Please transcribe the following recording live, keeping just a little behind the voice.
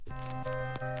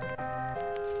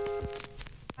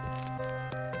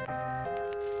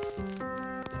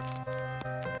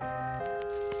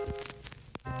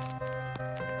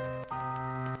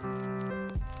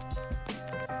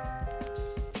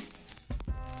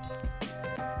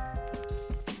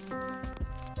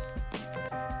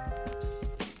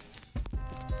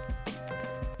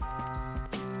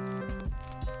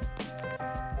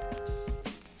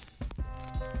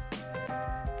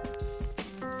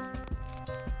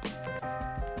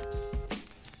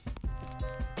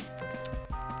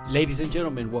Ladies and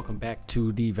gentlemen, welcome back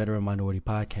to the Veteran Minority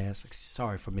Podcast.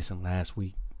 Sorry for missing last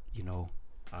week.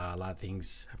 A lot of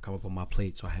things have come up on my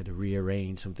plate, so I had to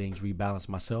rearrange some things, rebalance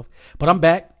myself. But I'm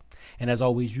back, and as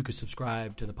always, you can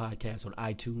subscribe to the podcast on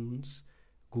iTunes,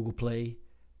 Google Play.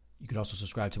 You can also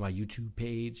subscribe to my YouTube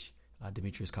page,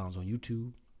 Demetrius Collins on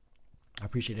YouTube. I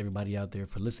appreciate everybody out there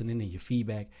for listening and your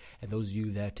feedback, and those of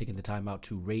you that have taken the time out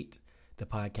to rate the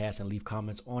podcast and leave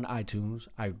comments on iTunes.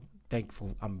 I'm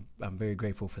very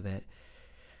grateful for that.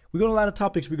 We got a lot of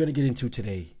topics we're going to get into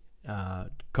today.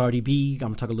 Cardi B, I'm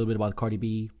going to talk a little bit about Cardi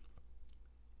B.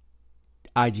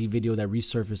 IG video that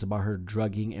resurfaced about her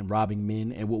drugging and robbing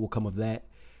men and what will come of that.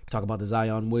 Talk about the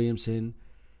Zion Williamson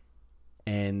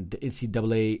and the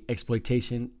NCAA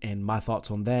exploitation and my thoughts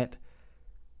on that.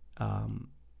 And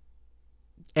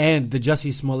the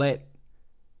Jussie Smollett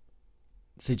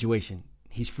situation.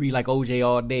 He's free like OJ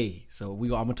all day. So I'm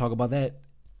going to talk about that.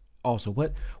 Also,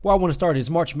 where I want to start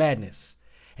is March Madness.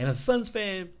 And as a Suns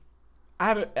fan,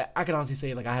 I can honestly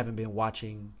say I haven't been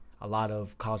watching a lot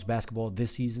of college basketball this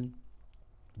season.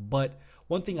 But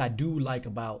one thing I do like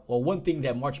one thing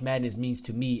that March Madness means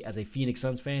to me as a Phoenix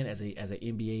Suns fan, as an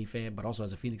NBA fan, but also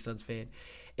as a Phoenix Suns fan,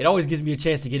 it always gives me a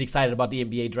chance to get excited about the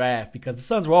NBA draft because the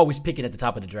Suns were always picking at the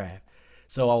top of the draft.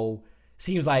 So it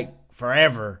seems like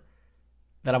forever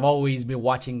that I've always been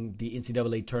watching the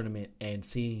NCAA tournament and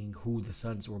seeing who the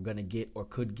Suns were going to get or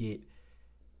could get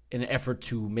in an effort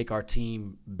to make our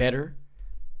team better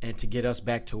and to get us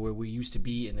back to where we used to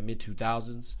be in the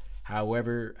mid-2000s.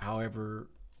 However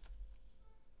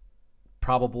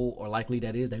probable or likely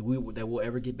that is that we'll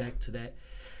ever get back to that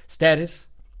status.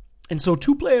 And so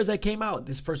two players that came out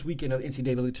this first weekend of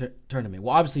NCAA tournament.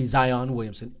 Well, obviously Zion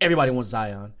Williamson. Everybody wants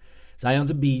Zion. Zion's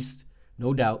a beast,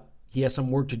 no doubt. He has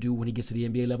some work to do when he gets to the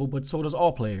NBA level, but so does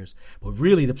all players. But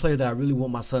really, the player that I really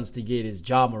want my Suns to get is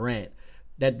Ja Morant.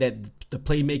 That the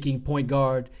playmaking point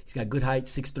guard. He's got good height,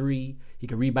 6'3". He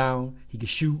can rebound. He can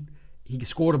shoot. He can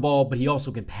score the ball, but he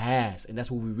also can pass, and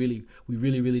that's what we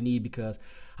really need because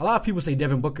a lot of people say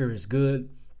Devin Booker is good,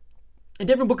 and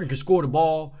Devin Booker can score the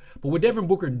ball, but what Devin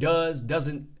Booker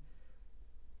doesn't.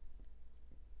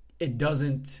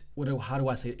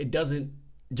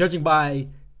 Judging by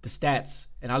the stats,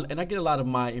 and I get a lot of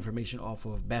my information off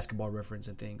of Basketball Reference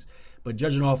and things, but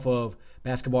judging off of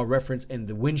Basketball Reference and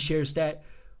the win share stat,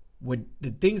 what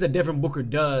the things that Devin Booker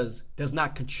does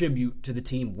not contribute to the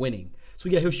team winning. So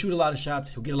yeah, he'll shoot a lot of shots,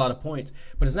 he'll get a lot of points,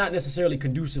 but it's not necessarily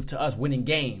conducive to us winning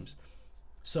games.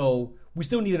 So we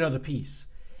still need another piece,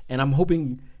 and I'm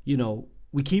hoping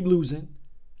we keep losing.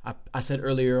 I said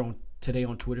earlier today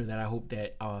on Twitter that I hope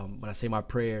that when I say my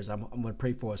prayers, I'm going to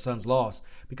pray for a Suns loss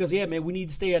because, yeah, man, we need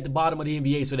to stay at the bottom of the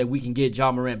NBA so that we can get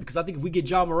Ja Morant because I think if we get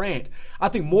Ja Morant, I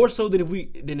think more so than if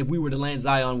we were to land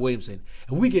Zion Williamson.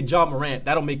 If we get Ja Morant,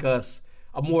 that'll make us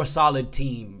a more solid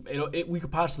team. We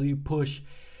could possibly push,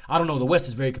 I don't know, the West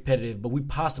is very competitive, but we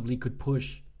possibly could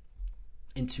push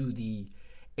into the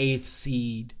 8th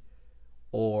seed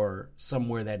or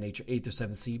somewhere of that nature, 8th or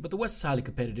 7th seed. But the West is highly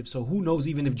competitive, so who knows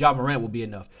even if Ja Morant will be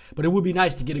enough. But it would be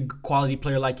nice to get a quality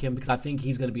player like him because I think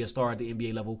he's going to be a star at the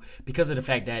NBA level because of the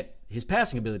fact that his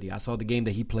passing ability. I saw the game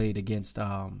that he played against,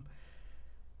 I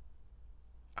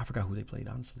forgot who they played,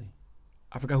 honestly.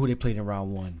 I forgot who they played in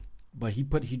round one. But he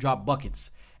dropped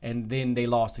buckets, and then they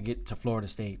lost to get to Florida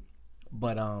State.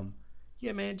 But,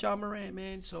 yeah, man, Ja Morant,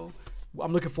 man. So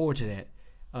I'm looking forward to that.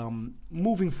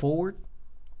 Moving forward,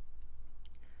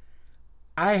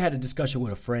 I had a discussion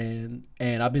with a friend,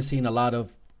 and I've been seeing a lot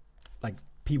of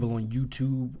people on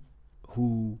YouTube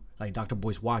who Dr.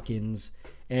 Boyce Watkins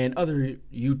and other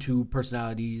YouTube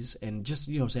personalities, and just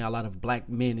a lot of black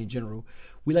men in general.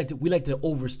 We like to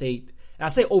overstate. And I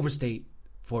say overstate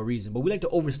for a reason, but we like to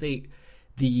overstate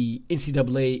the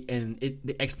NCAA and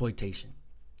the exploitation.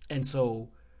 And so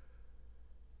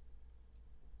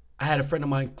I had a friend of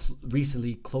mine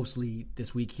recently, closely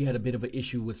this week. He had a bit of an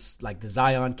issue with the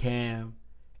Zion cam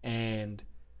and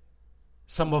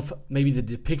some of maybe the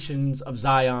depictions of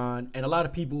Zion, and a lot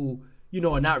of people,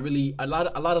 are not really a lot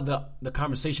of the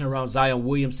conversation around Zion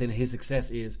Williamson and his success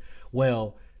is,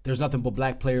 well, there's nothing but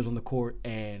black players on the court,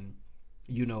 and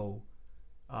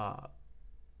the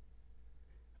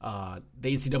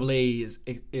NCAA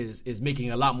is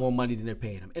making a lot more money than they're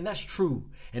paying them, and that's true,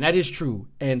 and that is true.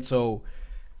 And so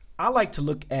I like to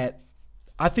look at,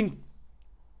 I think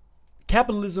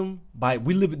capitalism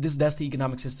that's the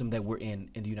economic system that we're in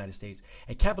the United States,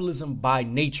 and capitalism by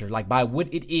nature, like by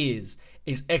what it is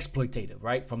exploitative,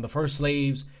 right? From the first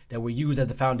slaves that were used as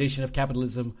the foundation of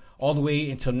capitalism all the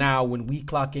way until now, when we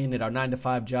clock in at our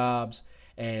 9-to-5 jobs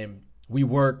and we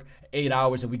work 8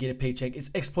 hours and we get a paycheck. It's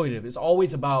exploitative. It's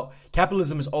always about,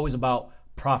 capitalism is always about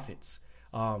profits.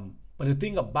 But the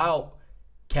thing about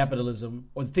capitalism,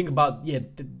 or the thing about,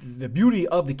 the beauty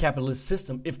of the capitalist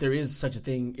system, if there is such a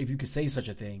thing, if you could say such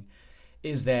a thing,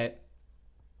 is that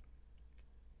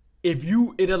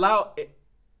it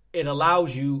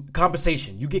allows you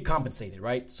compensation. You get compensated,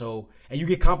 right? So, and you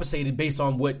get compensated based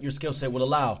on what your skill set will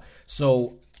allow.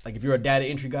 So, like if you're a data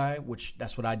entry guy, which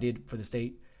that's what I did for the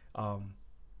state.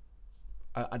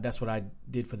 That's what I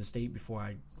did for the state before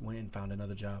I went and found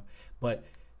another job. But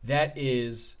that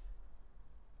is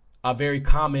a very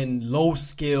common low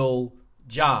skill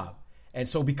job. And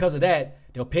so because of that,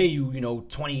 they'll pay you,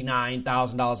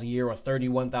 $29,000 a year or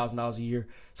 $31,000 a year,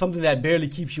 something that barely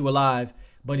keeps you alive.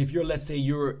 But if let's say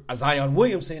you're a Zion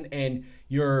Williamson and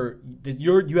you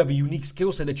have a unique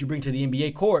skill set that you bring to the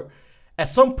NBA court, at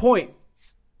some point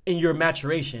in your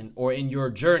maturation or in your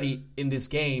journey in this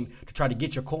game to try to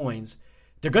get your coins,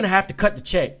 they're going to have to cut the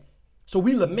check. So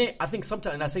we lament, I think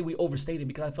sometimes, and I say we overstate it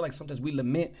because I feel like sometimes we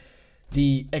lament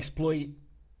the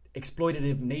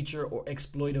exploitative nature or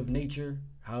exploitive nature,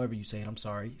 however you say it, I'm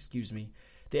sorry, excuse me,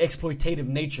 the exploitative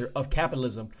nature of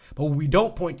capitalism. But what we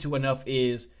don't point to enough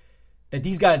is that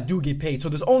these guys do get paid. So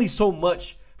there's only so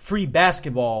much free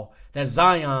basketball that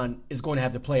Zion is going to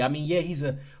have to play. I mean, yeah,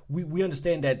 we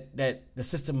understand that the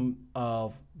system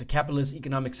of the capitalist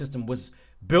economic system was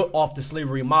built off the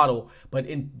slavery model, but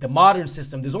in the modern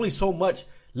system, there's only so much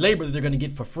labor that they're going to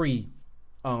get for free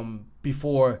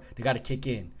before they got to kick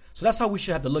in. So that's how we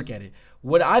should have to look at it.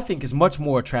 What I think is much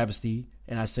more a travesty,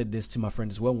 and I said this to my friend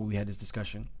as well when we had this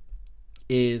discussion,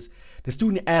 is the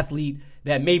student athlete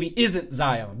that maybe isn't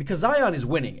Zion, because Zion is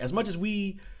winning. As much as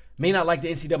we may not like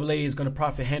the NCAA is going to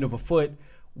profit hand over foot,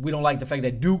 we don't like the fact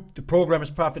that Duke, the program, is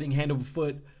profiting hand over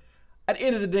foot. At the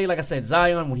end of the day, like I said,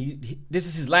 Zion, when this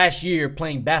is his last year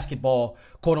playing basketball,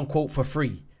 quote unquote, for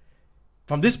free.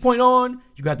 From this point on,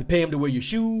 you're going to have to pay him to wear your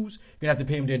shoes. You're going to have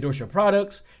to pay him to endorse your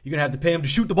products. You're going to have to pay him to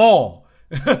shoot the ball.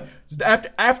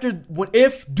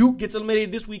 If Duke gets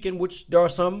eliminated this weekend, which there are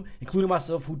some, including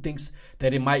myself, who thinks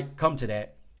that it might come to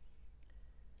that,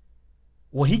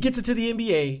 when he gets into the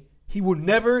NBA, he will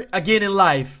never again in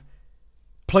life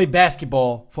play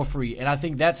basketball for free. And I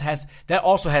think that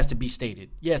also has to be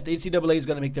stated. Yes, the NCAA is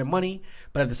going to make their money,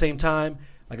 but at the same time,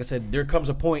 like I said, there comes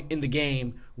a point in the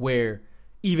game where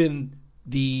even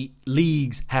the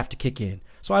leagues have to kick in.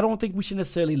 So I don't think we should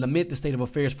necessarily lament the state of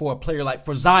affairs for a player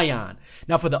for Zion.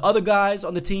 Now, for the other guys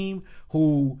on the team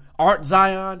who aren't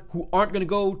Zion, who aren't going to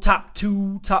go top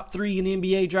 2, top 3 in the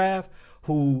NBA draft,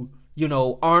 who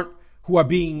are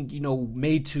being,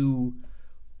 made to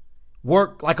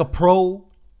work like a pro,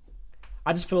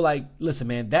 I just feel like, listen,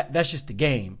 man, that's just the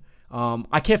game.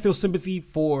 I can't feel sympathy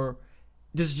for,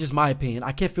 this is just my opinion,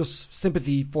 I can't feel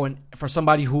sympathy for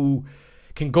somebody who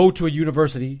can go to a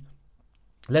university,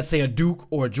 let's say a Duke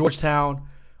or a Georgetown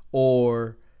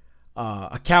or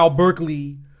a Cal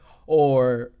Berkeley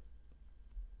or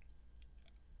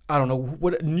I don't know,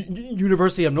 what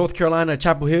University of North Carolina,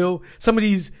 Chapel Hill, some of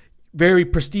these very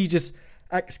prestigious,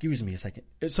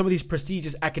 some of these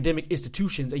prestigious academic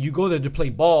institutions, and you go there to play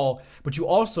ball, but you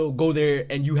also go there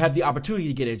and you have the opportunity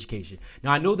to get education.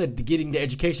 Now, I know that getting the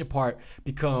education part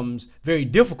becomes very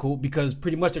difficult because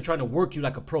pretty much they're trying to work you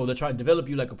like a pro. They're trying to develop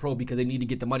you like a pro because they need to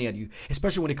get the money out of you,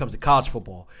 especially when it comes to college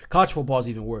football. College football is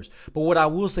even worse. But what I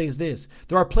will say is this.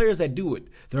 There are players that do it.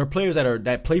 There are players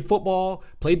that play football,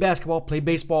 play basketball, play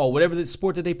baseball, whatever the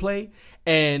sport that they play,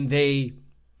 and they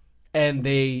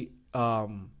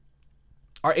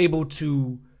are able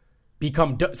to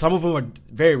become, some of them are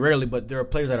very rarely, but there are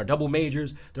players that are double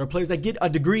majors. There are players that get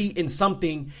a degree in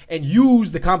something and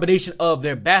use the combination of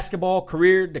their basketball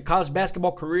career, the college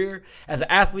basketball career as an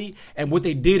athlete, and what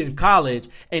they did in college,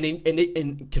 and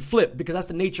can flip, because that's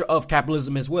the nature of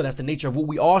capitalism as well. That's the nature of what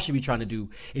we all should be trying to do,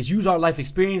 is use our life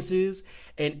experiences,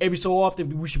 and every so often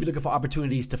we should be looking for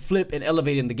opportunities to flip and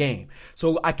elevate in the game.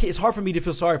 So it's hard for me to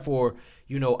feel sorry for,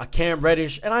 a Cam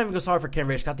Reddish, and I'm even sorry for Cam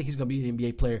Reddish, I think he's going to be an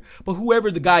NBA player, but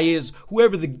whoever the guy is,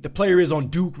 whoever the player is on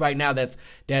Duke right now that's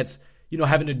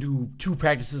having to do 2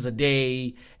 practices a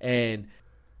day and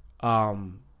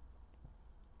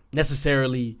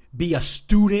necessarily be a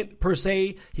student per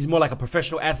se. He's more like a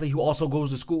professional athlete who also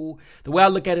goes to school. The way I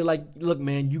look at it, like, look,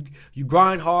 man, you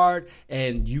grind hard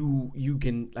and you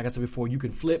can, like I said before, you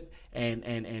can flip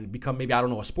and become maybe, I don't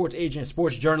know, a sports agent,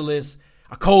 sports journalist,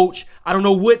 a coach. I don't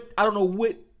know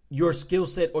what your skill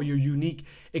set or your unique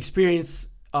experiences,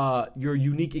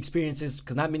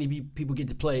 because not many people get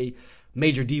to play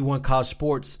major D1 college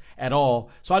sports at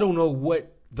all. So I don't know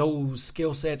what those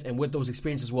skill sets and what those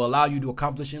experiences will allow you to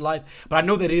accomplish in life. But I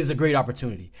know that it is a great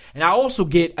opportunity. And I also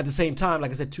get, at the same time,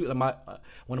 like I said,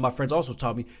 one of my friends also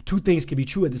taught me, two things can be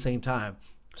true at the same time.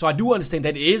 So I do understand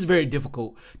that it is very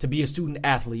difficult to be a student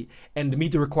athlete and to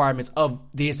meet the requirements of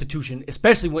the institution,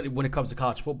 especially when it comes to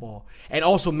college football, and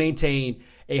also maintain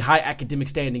a high academic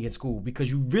standing in school, because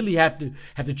you really have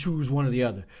to choose one or the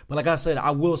other. But like I said,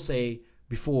 I will say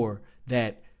before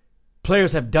that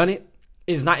players have done it.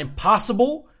 It is not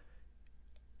impossible.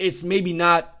 It's maybe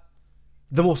not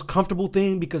the most comfortable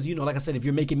thing because, like I said, if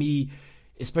you're making me,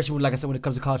 especially when it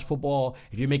comes to college football,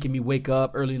 if you're making me wake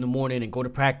up early in the morning and go to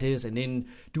practice and then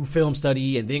do film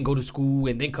study and then go to school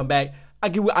and then come back, I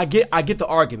get the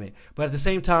argument. But at the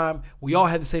same time, we all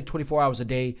have the same 24 hours a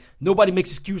day. Nobody makes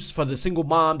excuses for the single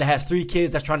mom that has 3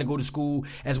 kids that's trying to go to school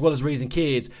as well as raising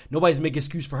kids. Nobody's making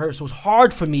excuse for her. So it's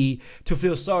hard for me to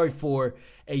feel sorry for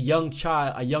a young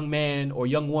child, a young man or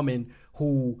young woman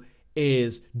who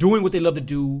is doing what they love to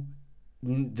do,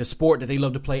 the sport that they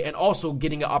love to play, and also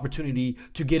getting an opportunity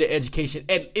to get an education.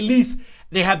 And at least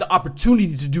they have the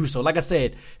opportunity to do so. Like I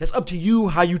said, it's up to you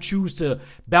how you choose to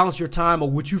balance your time or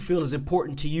what you feel is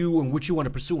important to you and what you want to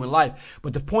pursue in life.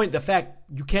 But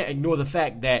you can't ignore the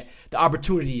fact that the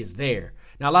opportunity is there.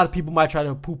 Now, a lot of people might try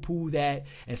to poo-poo that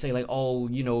and say like, oh,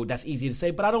 that's easy to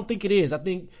say, but I don't think it is. I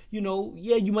think, you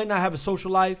might not have a social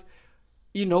life,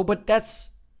 but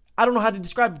I don't know how to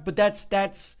describe it, but that's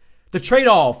the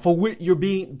trade-off for what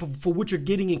you're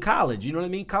getting in college. You know what I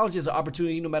mean? College is an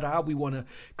opportunity, no matter how we want to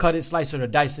cut it, slice it, or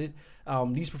dice it.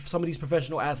 Some of these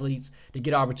professional athletes, they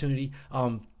get an opportunity.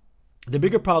 The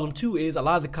bigger problem too is a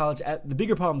lot of the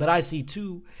bigger problem that I see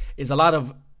too is a lot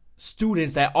of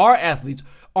students that are athletes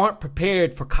aren't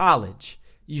prepared for college.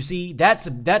 You see,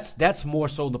 that's more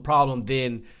so the problem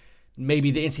than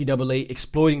maybe the NCAA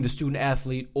exploiting the student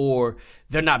athlete or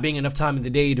there not being enough time in the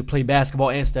day to play basketball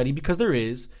and study, because there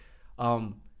is.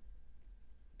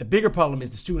 The bigger problem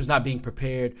is the students not being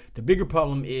prepared. The bigger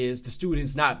problem is the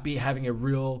students not having a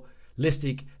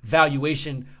realistic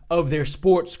valuation of their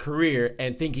sports career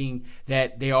and thinking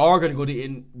that they are going to go to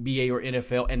NBA or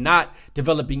NFL and not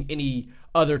developing any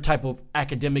other type of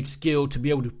academic skill to be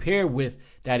able to pair with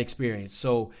that experience.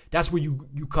 So that's where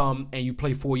you come and you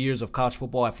play 4 years of college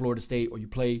football at Florida State, or you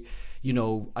play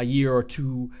a year or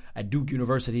two at Duke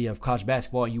University of college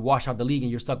basketball, and you wash out the league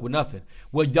and you're stuck with nothing.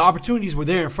 Well, the opportunities were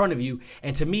there in front of you.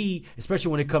 And to me,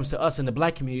 especially when it comes to us in the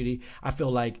black community, I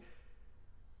feel like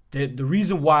the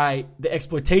reason why the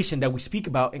exploitation that we speak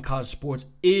about in college sports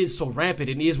is so rampant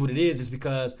and is what it is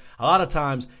because a lot of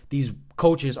times these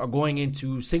coaches are going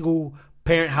into single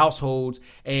parent households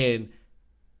and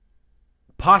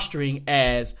posturing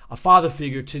as a father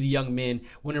figure to the young men,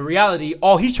 when in reality,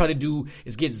 all he's trying to do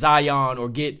is get Zion or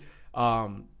get,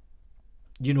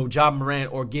 Ja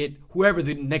Morant or get whoever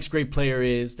the next great player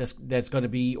is that's going to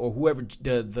be, or whoever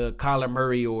the Kyler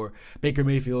Murray or Baker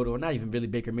Mayfield, or not even really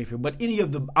Baker Mayfield, but any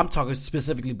of I'm talking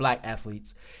specifically black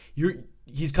athletes.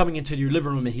 He's coming into your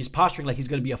living room and he's posturing like he's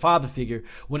going to be a father figure,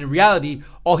 when in reality,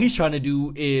 all he's trying to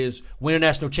do is win a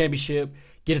national championship,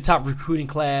 get a top recruiting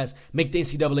class, make the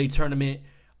NCAA tournament,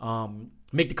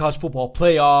 make the college football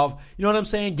playoff, you know what I'm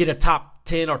saying? Get a top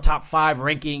 10 or top 5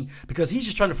 ranking, because he's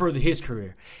just trying to further his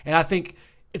career. And I think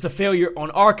it's a failure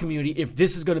on our community if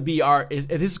this is going to be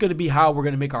how we're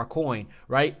going to make our coin,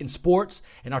 right? In sports,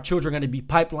 and our children are going to be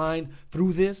pipelined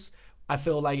through this. I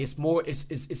feel like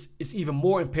it's even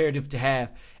more imperative to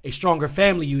have a stronger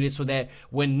family unit, so that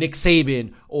when Nick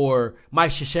Saban or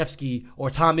Mike Krzyzewski or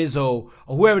Tom Izzo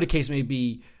or whoever the case may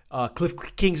be, Cliff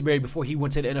Kingsbury before he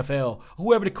went to the NFL,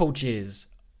 whoever the coach is,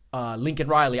 Lincoln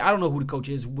Riley, I don't know who the coach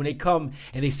is, when they come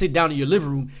and they sit down in your living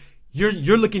room,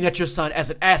 you're looking at your son as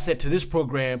an asset to this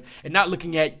program and not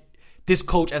looking at this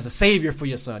coach as a savior for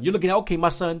your son. You're looking at, okay, my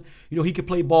son, he could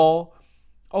play ball.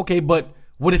 Okay, but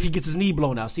what if he gets his knee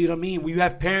blown out? See what I mean? When you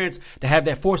have parents that have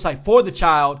that foresight for the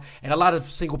child, and a lot of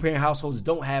single-parent households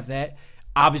don't have that,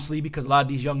 obviously, because a lot of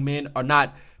these young men are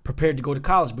not prepared to go to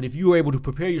college. But if you were able to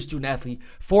prepare your student-athlete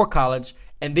for college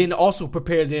and then also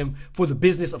prepare them for the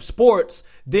business of sports,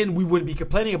 then we wouldn't be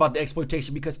complaining about the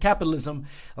exploitation, because capitalism,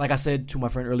 like I said to my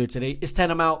friend earlier today, is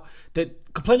tantamount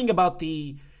that complaining about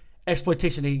the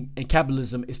exploitation and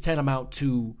capitalism is tantamount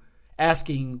to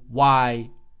asking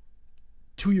why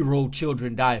 2-year-old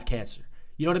children die of cancer.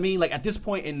 You know what I mean? Like, at this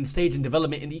point in stage and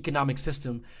development in the economic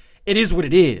system, it is what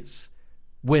it is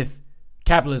with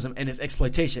capitalism and its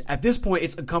exploitation. At this point,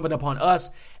 it's incumbent upon us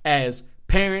as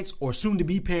parents or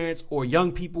soon-to-be parents or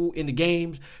young people in the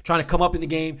game, trying to come up in the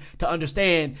game, to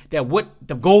understand that what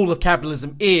the goal of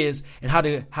capitalism is and how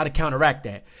to counteract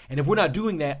that. And if we're not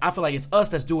doing that, I feel like it's us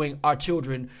that's doing our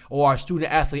children or our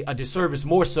student athlete a disservice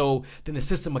more so than the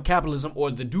system of capitalism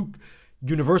or the Duke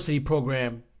University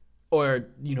program or,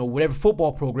 you know, whatever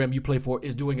football program you play for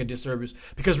is doing a disservice.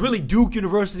 Because really, Duke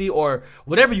University or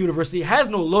whatever university has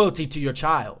no loyalty to your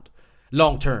child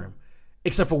long term,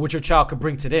 except for what your child could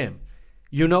bring to them,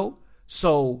 you know?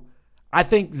 So I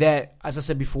think that, as I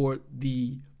said before,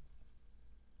 the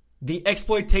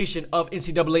exploitation of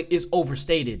NCAA is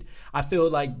overstated. I feel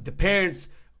like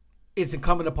it's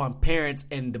incumbent upon parents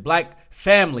and the black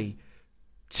family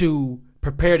to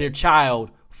prepare their child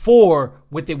for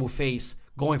what they will face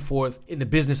going forth in the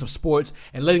business of sports,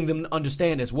 and letting them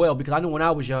understand as well. Because I know when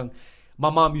I was young, my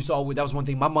mom used to always, that was one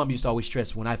thing my mom used to always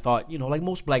stress when I thought, you know, like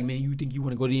most black men, you think you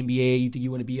want to go to the NBA, you think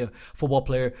you want to be a football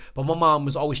player. But my mom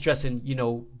was always stressing, you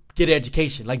know, get an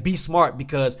education, like be smart,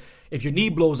 because if your knee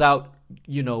blows out,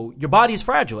 you know, your body is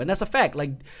fragile. And that's a fact.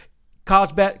 Like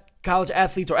college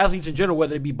athletes or athletes in general,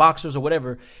 whether it be boxers or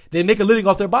whatever, they make a living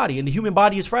off their body, and the human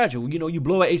body is fragile. You know, you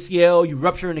blow an ACL, you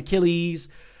rupture an Achilles,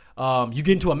 you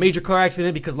get into a major car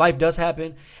accident, because life does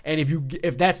happen. And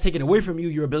if that's taken away from you,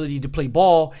 your ability to play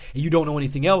ball, and you don't know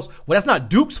anything else, well, that's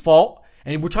not Duke's fault.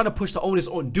 And we're trying to push the onus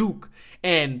on Duke.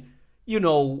 And, you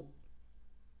know,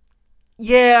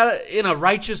 yeah, in a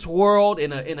righteous world,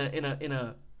 in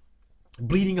a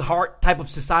bleeding heart type of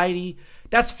society,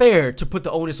 that's fair to put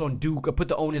the onus on Duke or put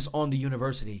the onus on the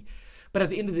university. But at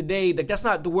the end of the day, like, that's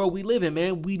not the world we live in,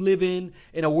 man. We live in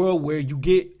a world where you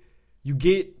get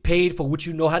paid for what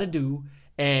you know how to do,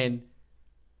 and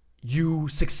you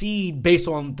succeed based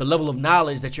on the level of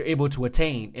knowledge that you're able to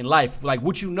attain in life. Like,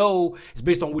 what you know is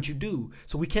based on what you do.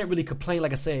 So we can't really complain,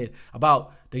 like I said,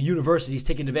 about the universities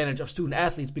taking advantage of student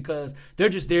athletes, because they're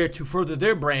just there to further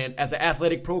their brand as an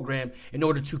athletic program in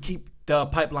order to keep the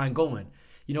pipeline going.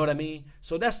 You know what I mean?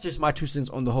 So that's just my 2 cents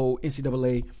on the whole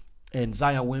NCAA and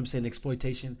Zion Williamson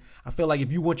exploitation. I feel like if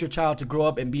you want your child to grow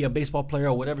up and be a baseball player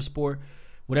or whatever sport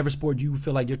you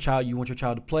feel like you want your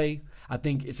child to play, I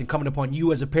think it's incumbent upon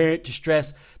you as a parent to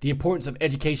stress the importance of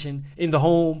education in the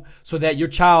home, so that your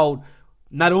child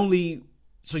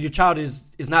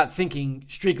is not thinking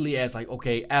strictly as like,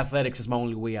 okay, athletics is my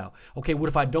only way out. Okay, what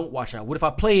if I don't wash out? What if I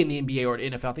play in the NBA or the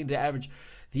NFL? I think the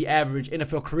average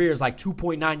NFL career is like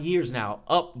 2.9 years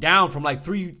now, down from like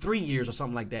three years or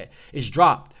something like that. It's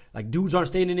dropped. Like, dudes aren't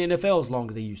staying in the NFL as long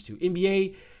as they used to.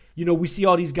 NBA, you know, we see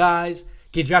all these guys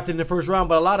get drafted in the first round,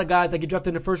 but a lot of guys that get drafted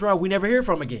in the first round, we never hear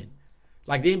from again.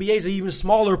 Like, the NBA is an even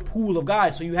smaller pool of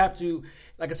guys, so you have to,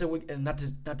 like I said, and not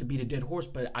to beat a dead horse,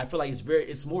 but I feel like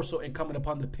it's more so incumbent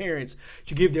upon the parents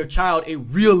to give their child a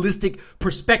realistic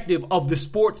perspective of the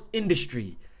sports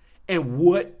industry and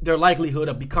what their likelihood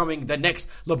of becoming the next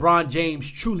LeBron James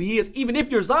truly is, even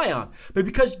if you're Zion. But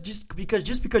because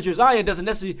you're Zion doesn't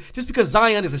necessarily, just because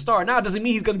Zion is a star now doesn't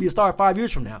mean he's going to be a star 5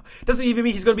 years from now. Doesn't even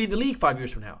mean he's going to be in the league 5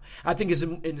 years from now. I think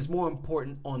it's more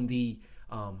important on the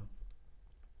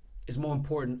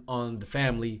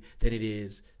family than it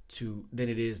is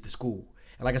the school.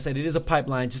 And like I said, it is a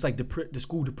pipeline, just like the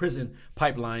school to prison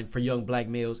pipeline for young black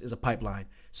males is a pipeline.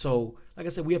 So, like I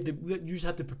said, you just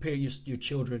have to prepare your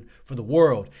children for the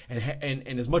world,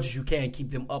 and as much as you can, keep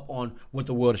them up on what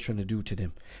the world is trying to do to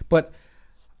them. But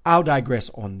I'll digress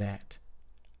on that.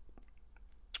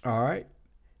 All right.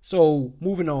 So,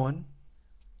 moving on,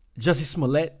 Jussie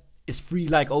Smollett is free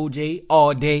like OJ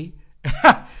all day,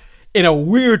 in a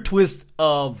weird twist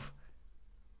of,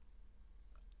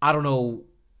 I don't know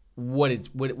what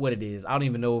it is. I don't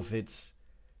even know if it's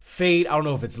fate. I don't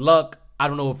know if it's luck. I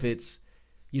don't know if it's,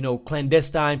 you know,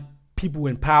 clandestine people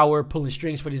in power pulling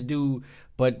strings for this dude.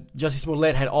 But Jussie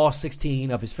Smollett had all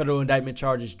 16 of his federal indictment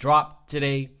charges dropped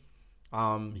today.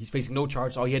 He's facing no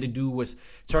charge. All he had to do was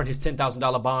turn his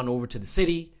 $10,000 bond over to the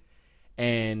city,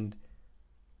 and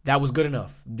that was good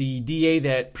enough. The DA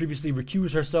that previously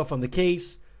recused herself from the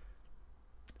case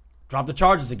dropped the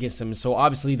charges against him. So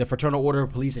obviously the Fraternal Order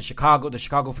of Police in Chicago, the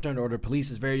Chicago Fraternal Order of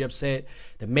Police is very upset.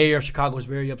 The mayor of Chicago is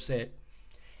very upset.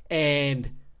 And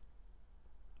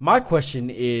my question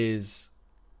is,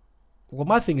 well,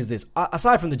 my thing is this,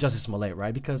 aside from the Jussie Smollett,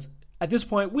 right? Because at this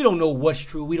point, we don't know what's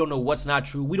true. We don't know what's not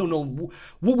true. We don't know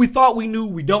what we thought we knew.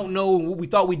 We don't know. And what we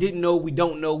thought we didn't know. We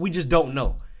don't know. We just don't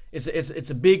know. It's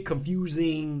a big,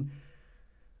 confusing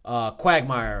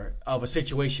quagmire of a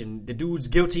situation. The dude's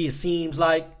guilty, it seems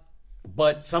like.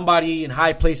 but somebody in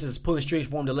high places is pulling straight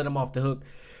for him to let him off the hook.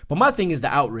 But my thing is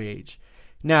the outrage.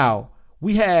 Now,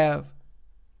 we have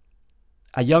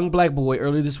a young black boy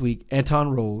earlier this week, Antoine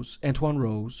Rose,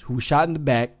 who was shot in the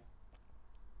back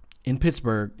in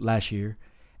Pittsburgh last year,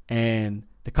 and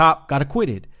the cop got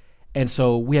acquitted. And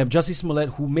so we have Jussie Smollett,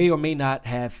 who may or may not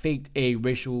have faked a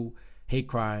racial hate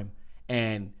crime,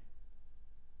 and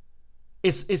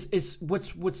it's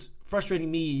what's frustrating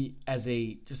me as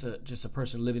just a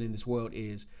person living in this world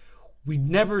is we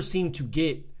never seem to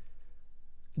get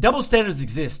double standards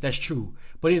exist. That's true,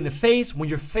 but when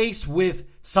you're faced with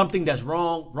something that's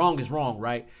wrong is wrong,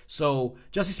 right? So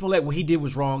Jussie Smollett, what he did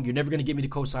was wrong. You're never going to get me to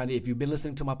co-sign it. If you've been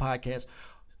listening to my podcast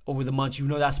over the months, you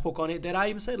know that I spoke on it, that I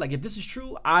even said, like, if this is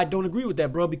true, I don't agree with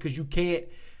that, bro, because you can't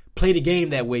play the game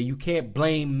that way. You can't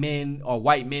blame men or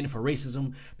white men for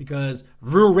racism, because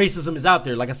real racism is out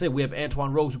there. Like I said, we have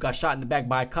Antoine Rose, who got shot in the back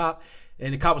by a cop,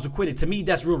 and the cop was acquitted. To me,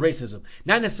 that's real racism.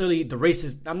 Not necessarily the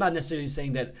racist. I'm not necessarily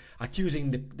saying that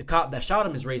accusing the cop that shot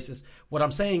him is racist. What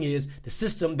I'm saying is the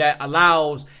system that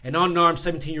allows an unarmed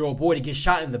 17-year-old boy to get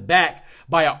shot in the back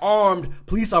by an armed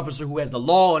police officer who has the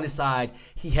law on his side.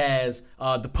 He has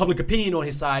the public opinion on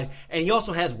his side, and he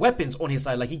also has weapons on his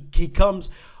side. Like he comes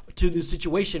to the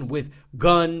situation with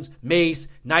guns, mace,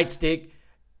 nightstick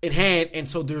in hand, and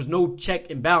so there's no check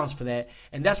and balance for that.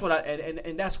 And that's what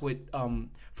that's what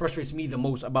frustrates me the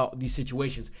most about these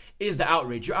situations is the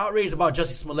outrage. You're outraged about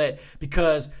Jussie Smollett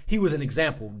because he was an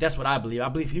example. That's what I believe. I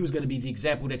believe he was going to be the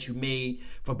example that you made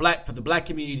for the black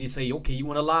community to say, okay, you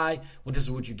want to lie? Well, this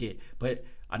is what you get. But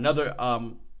another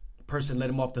person let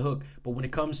him off the hook. But when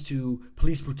it comes to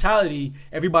police brutality,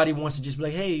 everybody wants to just be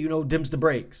like, hey, dims the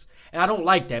brakes. And I don't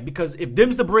like that, because if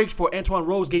dims the brakes for Antoine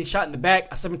Rose getting shot in the back,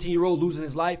 a 17-year-old losing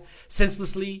his life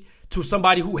senselessly to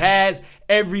somebody who has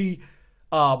every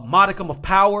modicum of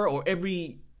power, or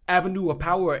every avenue of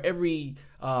power, or every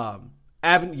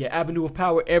avenue of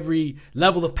power, every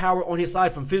level of power on his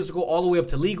side, from physical all the way up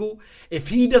to legal. If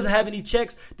he doesn't have any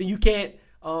checks, then you can't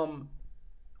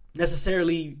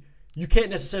necessarily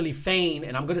feign,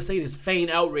 and I'm going to say this, feign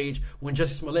outrage when Jussie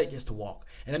Smollett gets to walk.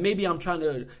 And then maybe I'm trying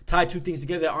to tie two things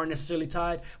together that aren't necessarily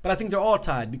tied, but I think they're all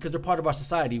tied because they're part of our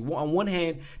society. On one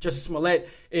hand, Jussie Smollett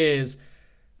is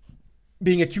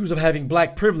being accused of having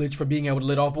black privilege for being able to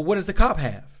let off, but what does the cop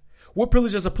have? What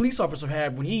privilege does a police officer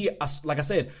have when he, like I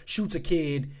said, shoots a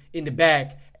kid in the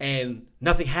back and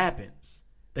nothing happens?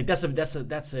 Like that's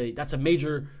a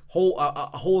major hole,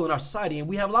 a hole in our society, and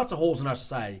we have lots of holes in our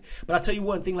society. But I tell you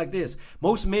one thing like this: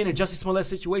 most men in Jussie Smollett's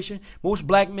situation, most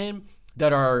black men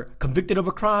that are convicted of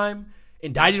a crime,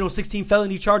 indicted on 16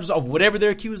 felony charges of whatever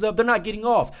they're accused of, they're not getting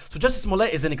off. So Jussie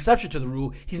Smollett is an exception to the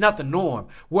rule. He's not the norm.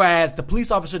 Whereas the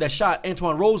police officer that shot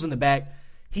Antoine Rose in the back,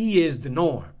 he is the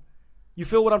norm. You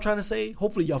feel what I'm trying to say?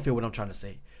 Hopefully y'all feel what I'm trying to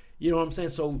say. You know what I'm saying?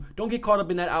 So don't get caught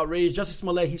up in that outrage. Jussie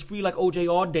Smollett, he's free like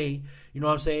OJ all day. You know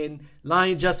what I'm saying?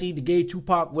 Lion Jussie, the gay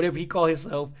Tupac, whatever he call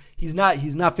himself, he's not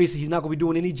going to be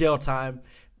doing any jail time.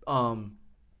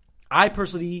 I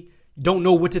personally don't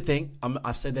know what to think.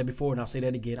 I've said that before, and I'll say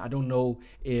that again. I don't know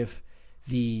if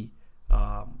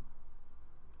I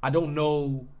don't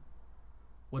know.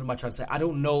 What am I trying to say? I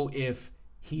don't know if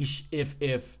he's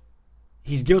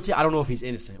guilty. I don't know if he's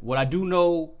innocent. What I do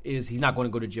know is he's not going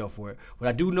to go to jail for it. What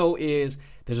I do know is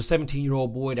there's a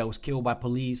 17-year-old boy that was killed by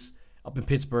police up in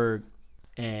Pittsburgh,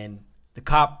 and the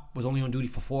cop was only on duty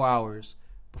for 4 hours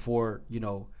before,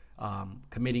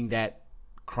 committing that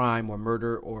crime or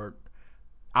murder, or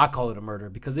I call it a murder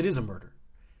because it is a murder.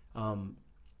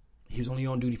 He was only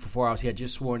on duty for 4 hours. He had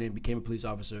just sworn in, became a police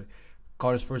officer,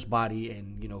 caught his first body,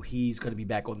 and, he's going to be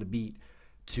back on the beat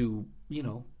to,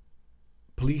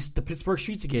 police the Pittsburgh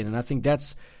streets again. And I think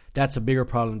that's a bigger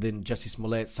problem than Jussie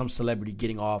Smollett, some celebrity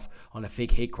getting off on a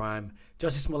fake hate crime.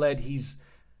 Jussie Smollett,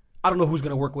 I don't know who's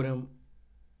going to work with him.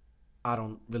 I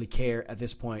don't really care at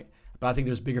this point. But I think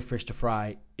there's bigger fish to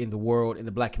fry in the world, in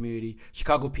the black community.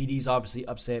 Chicago PD is obviously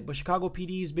upset, but Chicago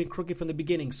PD has been crooked from the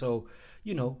beginning. So,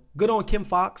 good on Kim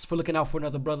Fox for looking out for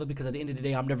another brother, because at the end of the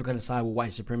day, I'm never going to side with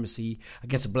white supremacy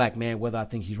against a black man, whether I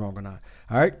think he's wrong or not.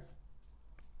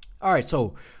 All right,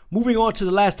 so moving on to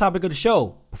the last topic of the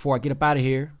show before I get up out of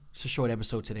here. It's a short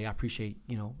episode today. I appreciate,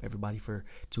 everybody for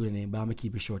tuning in, but I'm going to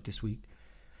keep it short this week.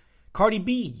 Cardi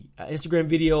B, an Instagram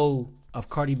video of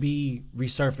Cardi B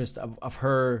resurfaced of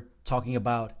her talking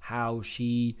about how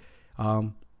she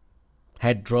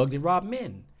had drugged and robbed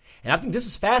men. And I think this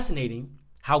is fascinating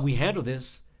how we handle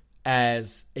this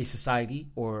as a society,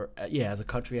 or as a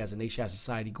country, as a nation, as a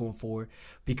society going forward,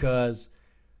 because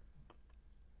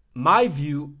my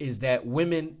view is that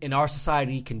women in our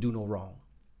society can do no wrong.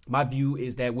 My view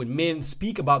is that when men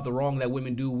speak about the wrong that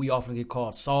women do, we often get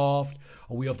called soft,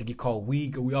 or we often get called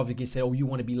weak, or we often get said, "Oh, you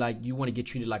want to get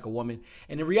treated like a woman."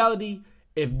 And in reality,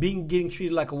 if getting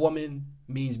treated like a woman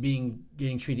means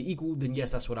getting treated equal, then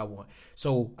yes, that's what I want.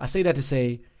 So I say that to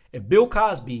say, if Bill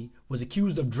Cosby was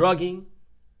accused of drugging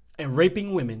and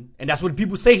raping women, and that's what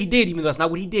people say he did, even though that's not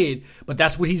what he did, but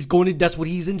that's what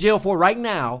he's in jail for right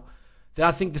now, then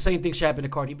I think the same thing should happen to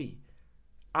Cardi B.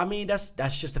 I mean, that's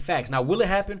just the facts. Now, will it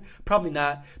happen? Probably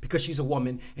not, because she's a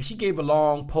woman, and she gave a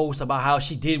long post about how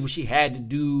she did what she had to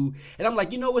do. And I'm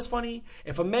like, you know what's funny?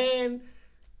 If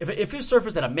it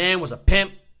surfaced that a man was a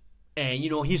pimp, and, he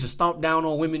used to stomp down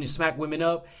on women and smack women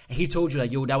up, and he told you,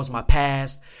 like, yo, that was my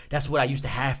past. That's what I used to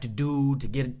have to do to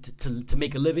get to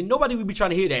make a living. Nobody would be trying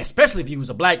to hear that, especially if he was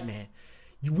a black man.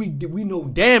 We know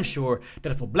damn sure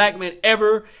that if a black man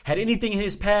ever had anything in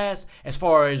his past as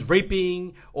far as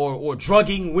raping or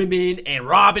drugging women and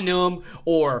robbing them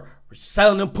or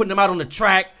selling them, putting them out on the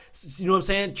track, you know what I'm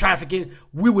saying, trafficking,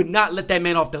 we would not let that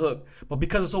man off the hook. But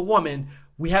because it's a woman,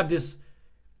 we have this,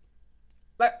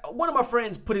 like one of my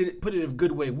friends put it in a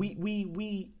good way.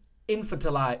 We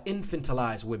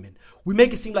infantilize women. We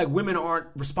make it seem like women aren't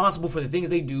responsible for the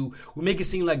things they do. We make it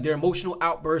seem like their emotional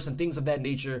outbursts and things of that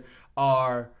nature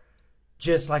are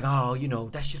just like, oh,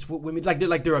 that's just what women, like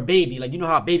they're a baby. Like,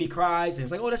 how a baby cries, and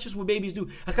it's like, oh, that's just what babies do.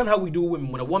 That's kind of how we do women.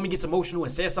 When a woman gets emotional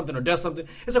and says something or does something,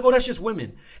 it's like, oh, that's just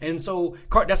women. And so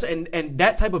and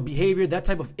that type of behavior, that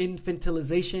type of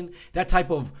infantilization, that type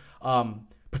of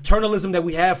paternalism that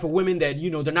we have for women, that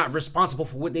they're not responsible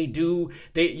for what they do.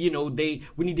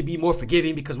 We need to be more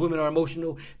forgiving because women are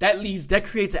emotional. That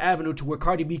creates an avenue to where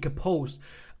Cardi B could post,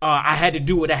 I had to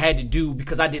do what I had to do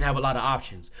because I didn't have a lot of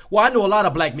options. Well, I know a lot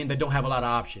of black men that don't have a lot of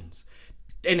options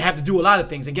and have to do a lot of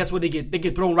things. And guess what? They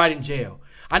get thrown right in jail.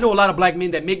 I know a lot of black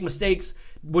men that make mistakes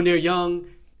when they're young,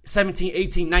 17,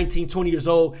 18, 19, 20 years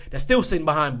old, that's still sitting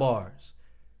behind bars.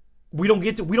 We don't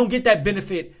get that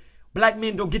benefit. Black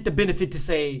men don't get the benefit to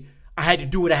say, I had to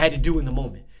do what I had to do in the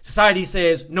moment. Society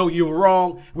says, no, you were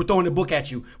wrong. We're throwing the book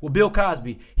at you. Well, Bill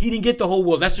Cosby, he didn't get the whole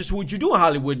world. That's just what you do in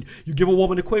Hollywood. You give a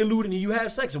woman a Quaalude and you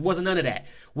have sex. It wasn't none of that.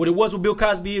 What it was with Bill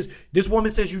Cosby is this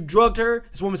woman says you drugged her.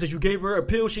 This woman says you gave her a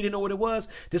pill. She didn't know what it was.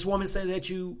 This woman said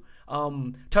that you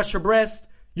touched her breast.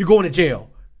 You're going to jail.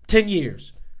 10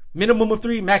 years. Minimum of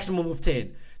 3, maximum of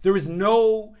 10. There is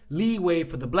no leeway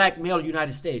for the black male of the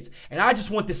United States. And I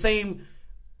just want the same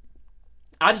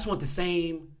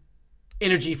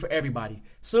energy for everybody.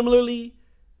 Similarly,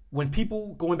 when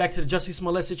people, going back to the Jussie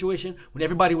Smollett situation, when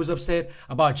everybody was upset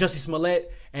about Jussie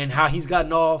Smollett and how he's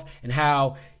gotten off and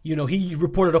how, he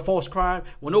reported a false crime,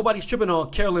 well, nobody's tripping on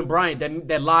Carolyn Bryant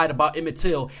that lied about Emmett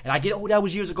Till. And I get, that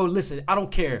was years ago. Listen, I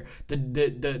don't care.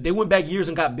 They went back years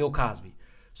and got Bill Cosby.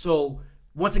 So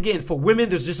once again, for women,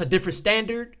 there's just a different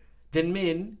standard than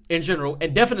men in general.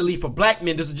 And definitely for black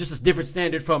men, there's just a different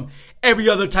standard from every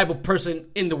other type of person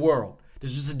in the world.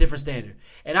 There's just a different standard.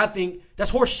 And I think that's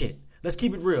horse shit. Let's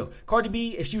keep it real. Cardi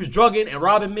B, if she was drugging and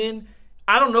robbing men,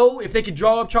 I don't know if they could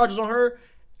draw up charges on her.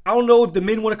 I don't know if the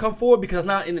men want to come forward, because it's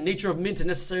not in the nature of men to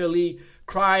necessarily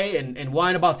cry and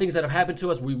whine about things that have happened to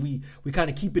us. We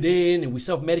kind of keep it in and we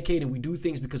self-medicate and we do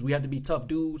things because we have to be tough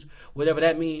dudes, whatever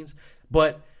that means.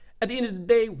 But at the end of the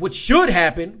day, what should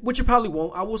happen, which it probably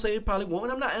won't, I will say it probably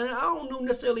won't, and I don't know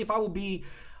necessarily if I will be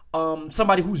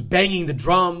somebody who's banging the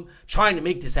drum trying to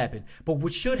make this happen. But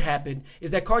what should happen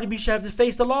is that Cardi B should have to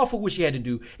face the law for what she had to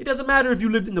do. It doesn't matter if you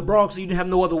lived in the Bronx or you didn't have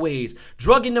no other ways.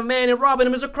 Drugging a man and robbing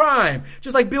him is a crime.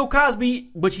 Just like Bill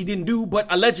Cosby, which he didn't do, but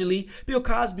allegedly, Bill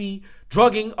Cosby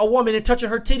drugging a woman and touching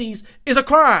her titties is a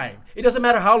crime. It doesn't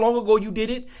matter how long ago you did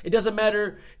it. It doesn't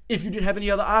matter if you didn't have any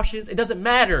other options. It doesn't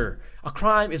matter. A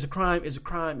crime is a crime is a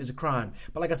crime is a crime.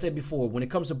 But like I said before, when it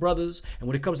comes to brothers and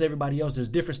when it comes to everybody else, there's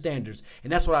different standards.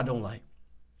 And that's what I don't like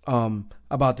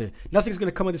about that. Nothing's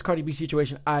going to come of this Cardi B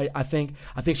situation. I think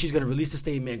she's going to release a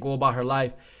statement and go about her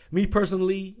life. Me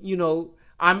personally,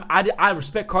 I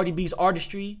respect Cardi B's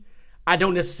artistry. I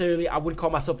wouldn't call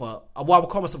myself I would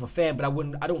call myself a fan, but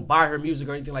I don't buy her music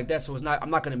or anything like that. So I'm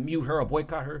not going to mute her or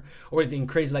boycott her or anything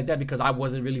crazy like that, because I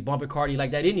wasn't really bumping Cardi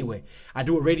like that anyway. I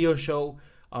do a radio show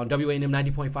on WANM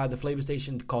 90.5, the Flavor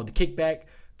Station, called The Kickback,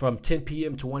 from 10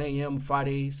 p.m. to 1 a.m.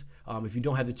 Fridays. If you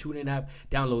don't have the TuneIn app,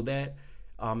 download that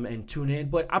and tune in.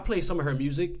 But I play some of her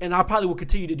music, and I probably will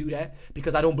continue to do that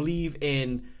because I don't believe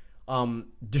in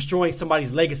destroying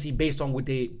somebody's legacy based on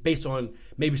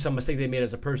maybe some mistake they made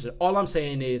as a person. All I'm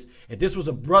saying is, if this was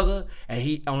a brother and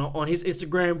he on his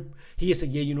Instagram, he said,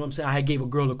 yeah, you know what I'm saying, I gave a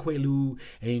girl a Quaalude,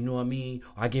 and you know what I mean,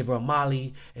 or I gave her a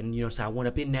Molly, and you know what I'm saying, I went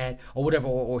up in that, or whatever,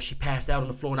 or she passed out on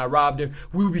the floor and I robbed her,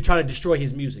 we would be trying to destroy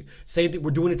his music. Same thing,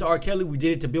 we're doing it to R. Kelly, we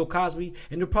did it to Bill Cosby,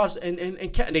 and the process, and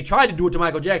they tried to do it to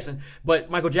Michael Jackson, but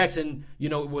Michael Jackson, you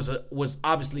know, was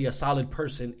obviously a solid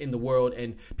person in the world,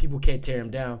 and people can't tear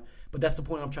him down. But that's the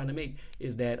point I'm trying to make,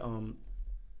 is that,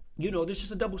 you know, there's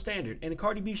just a double standard. And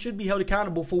Cardi B should be held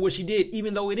accountable for what she did,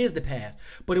 even though it is the past.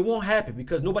 But it won't happen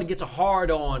because nobody gets a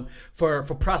hard on for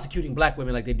prosecuting black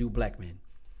women like they do black men.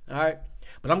 All right?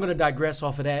 But I'm going to digress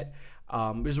off of that.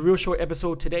 It was a real short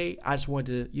episode today. I just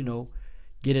wanted to, you know,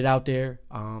 get it out there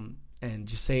and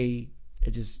just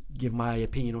give my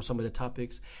opinion on some of the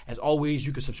topics. As always,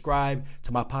 you can subscribe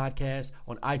to my podcast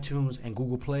on iTunes and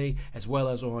Google Play, as well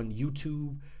as on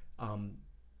YouTube.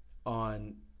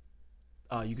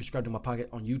 You can subscribe to my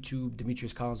podcast on YouTube,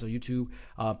 Demetrius Collins on YouTube.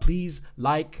 Please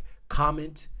like,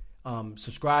 comment,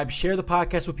 subscribe, share the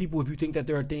podcast with people if you think that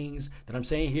there are things that I'm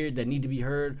saying here that need to be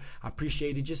heard. I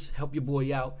appreciate it. Just help your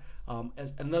boy out.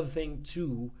 As another thing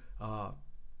too,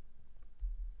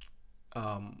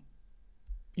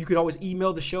 you can always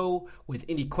email the show with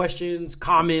any questions,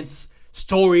 comments,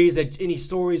 stories of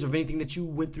anything that you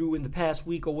went through in the past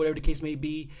week or whatever the case may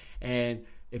be. And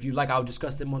if you'd like, I'll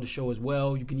discuss them on the show as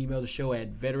well. You can email the show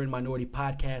at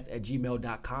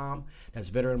veteranminoritypodcast@gmail.com. That's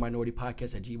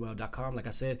veteranminoritypodcast@gmail.com. Like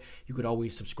I said, you could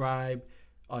always subscribe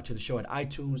to the show at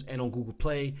iTunes and on Google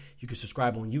Play. You can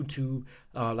subscribe on YouTube.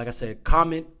 Like I said,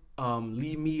 comment,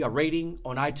 leave me a rating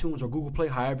on iTunes or Google Play,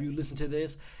 however you listen to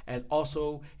this. As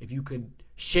also, if you could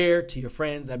share to your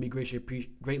friends, that'd be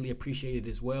greatly appreciated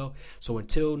as well. So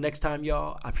until next time,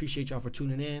 y'all, I appreciate y'all for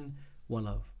tuning in. One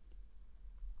love.